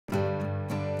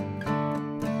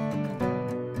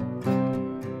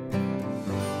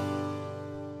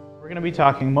We're going to be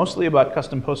talking mostly about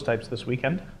custom post types this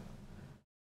weekend.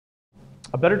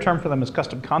 A better term for them is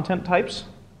custom content types.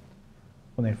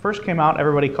 When they first came out,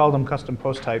 everybody called them custom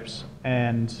post types,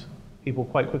 and people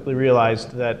quite quickly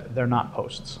realized that they're not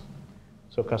posts.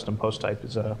 So custom post type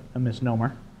is a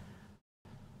misnomer.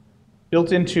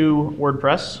 Built into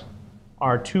WordPress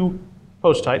are two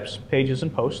post types, pages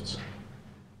and posts.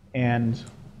 And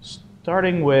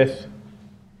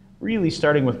really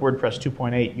starting with WordPress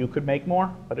 2.8, you could make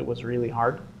more, but it was really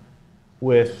hard.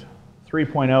 With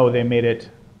 3.0, they made it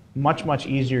much, much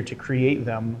easier to create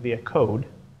them via code.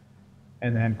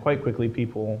 And then quite quickly,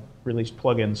 people released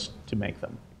plugins to make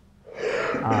them.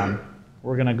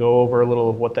 We're going to go over a little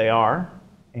of what they are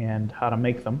and how to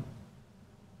make them.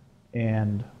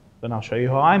 And then I'll show you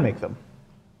how I make them.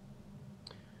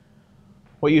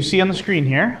 What you see on the screen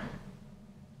here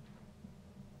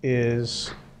is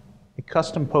a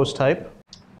custom post type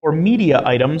for media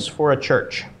items for a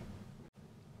church.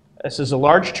 This is a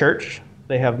large church.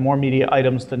 They have more media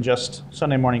items than just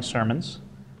Sunday morning sermons.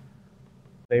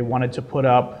 They wanted to put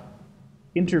up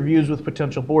interviews with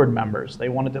potential board members. They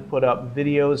wanted to put up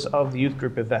videos of the youth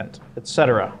group event,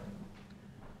 etc.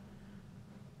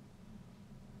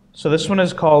 So this one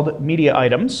is called media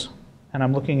items, and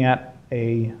I'm looking at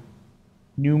a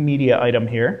new media item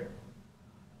here.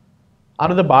 Out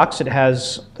of the box, it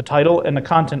has the title and the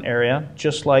content area,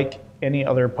 just like any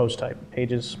other post type,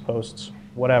 pages, posts,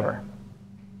 whatever.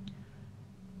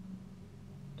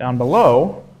 Down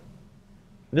below,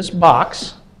 this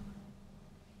box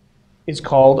is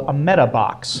called a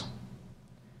metabox.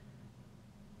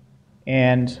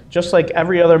 And just like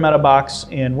every other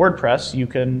metabox in WordPress, you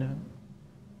can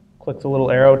click the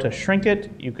little arrow to shrink it.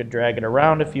 You could drag it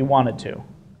around if you wanted to.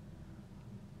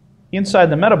 Inside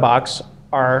the metabox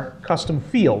are custom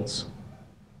fields.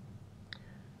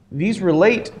 These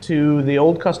relate to the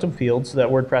old custom fields that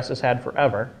WordPress has had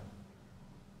forever,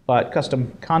 but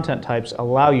custom content types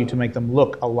allow you to make them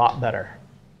look a lot better.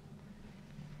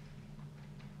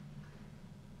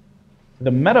 The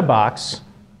metabox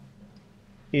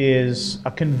is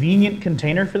a convenient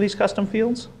container for these custom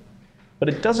fields, but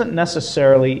it doesn't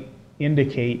necessarily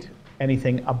indicate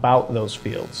anything about those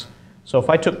fields. So if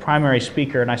I took primary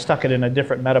speaker and I stuck it in a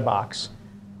different metabox,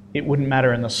 it wouldn't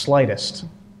matter in the slightest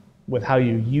with how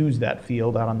you use that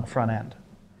field out on the front end.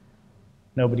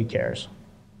 Nobody cares.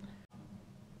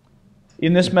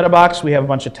 In this metabox, we have a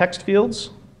bunch of text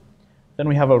fields. Then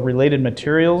we have a related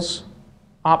materials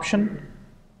option,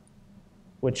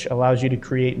 which allows you to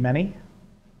create many.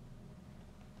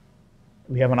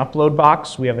 We have an upload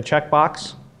box. We have a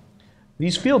checkbox.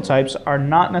 These field types are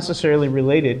not necessarily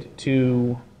related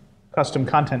to custom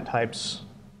content types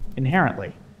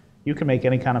inherently. You can make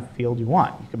any kind of field you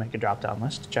want. You can make a drop-down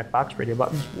list, checkbox, radio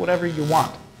buttons, whatever you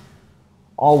want.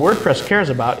 All WordPress cares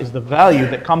about is the value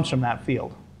that comes from that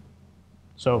field.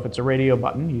 So if it's a radio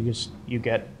button, you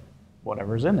get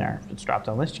whatever's in there. If it's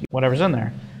drop-down list, you get whatever's in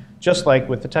there. Just like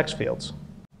with the text fields.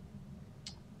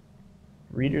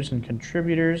 Readers and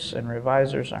contributors and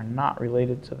revisers are not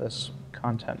related to this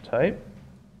content type.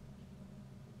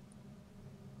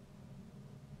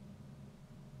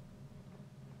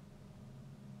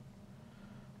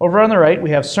 Over on the right,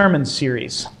 we have sermon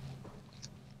series.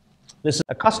 This is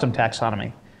a custom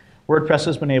taxonomy. WordPress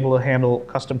has been able to handle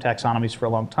custom taxonomies for a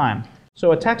long time.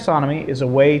 So a taxonomy is a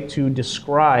way to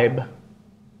describe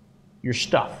your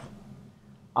stuff.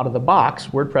 Out of the box,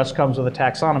 WordPress comes with a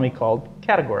taxonomy called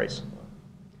categories.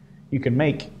 You can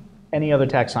make any other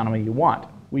taxonomy you want.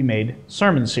 We made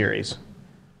sermon series.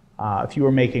 If you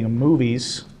were making a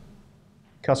movies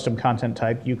custom content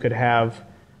type, you could have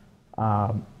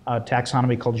a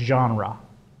taxonomy called genre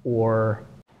or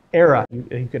era.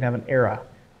 You could have an era.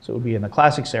 So it would be in the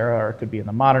classics era, or it could be in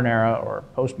the modern era, or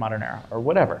postmodern era, or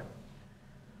whatever.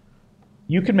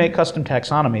 You can make custom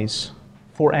taxonomies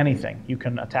for anything. You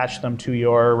can attach them to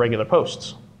your regular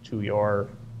posts, to your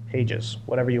pages,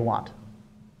 whatever you want.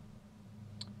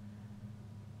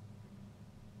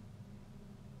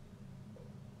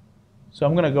 So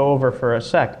I'm going to go over for a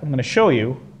sec. I'm going to show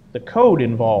you the code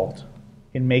involved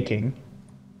in making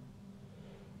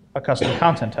a custom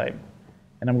content type.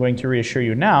 And I'm going to reassure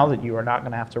you now that you are not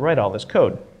going to have to write all this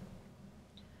code.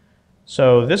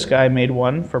 So this guy made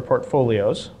one for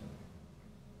portfolios.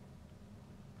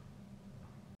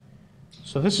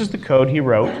 So this is the code he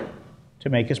wrote to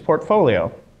make his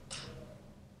portfolio.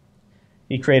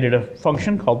 He created a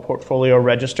function called portfolio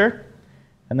register,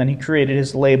 and then he created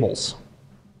his labels.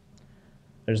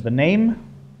 There's the name,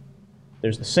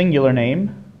 there's the singular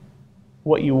name,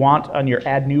 what you want on your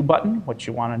Add New button, what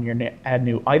you want on your Add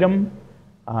New item,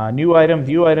 New item,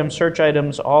 view item, search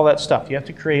items, all that stuff. You have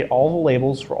to create all the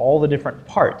labels for all the different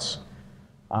parts.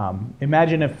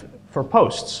 Imagine if, for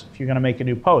posts, if you're going to make a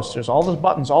new post, there's all those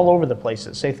buttons all over the place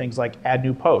that say things like add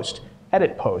new post,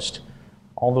 edit post,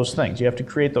 all those things. You have to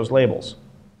create those labels.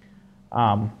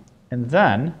 And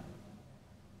then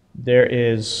there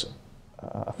is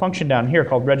a function down here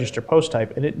called register post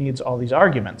type, and it needs all these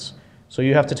arguments. So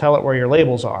you have to tell it where your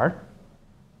labels are,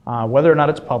 whether or not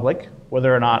it's public,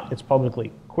 whether or not it's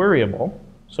publicly queryable,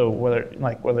 so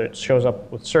whether it shows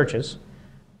up with searches,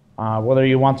 whether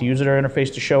you want the user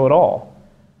interface to show at all,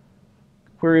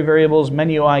 query variables,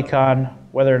 menu icon,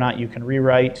 whether or not you can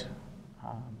rewrite,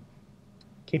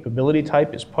 capability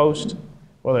type is post,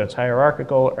 whether it's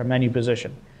hierarchical or menu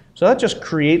position. So that just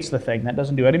creates the thing. That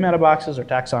doesn't do any metaboxes or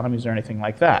taxonomies or anything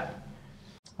like that.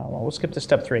 Well, we'll skip to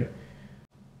step 3.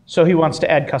 So he wants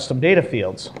to add custom data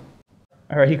fields.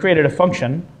 All right, he created a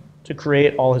function to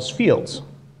create all his fields.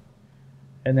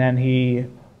 And then he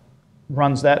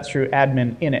runs that through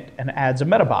admin init and adds a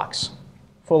metabox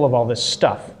full of all this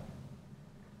stuff.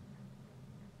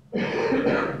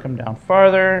 Come down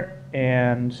farther,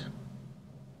 and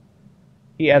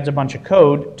he adds a bunch of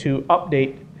code to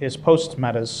update his post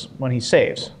metas when he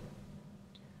saves.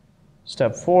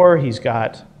 Step 4, he's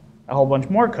got a whole bunch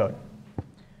more code.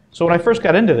 So when I first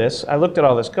got into this, I looked at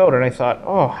all this code and I thought,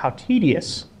 oh, how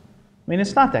tedious. I mean,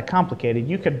 it's not that complicated.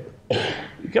 You could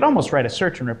almost write a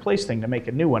search and replace thing to make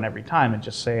a new one every time and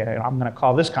just say, I'm going to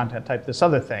call this content type this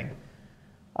other thing.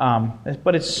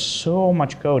 But it's so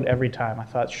much code every time. I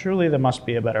thought, surely there must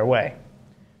be a better way.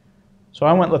 So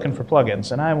I went looking for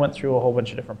plugins, and I went through a whole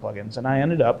bunch of different plugins, and I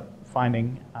ended up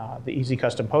finding the Easy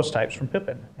Custom Post Types from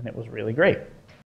Pippin, and it was really great.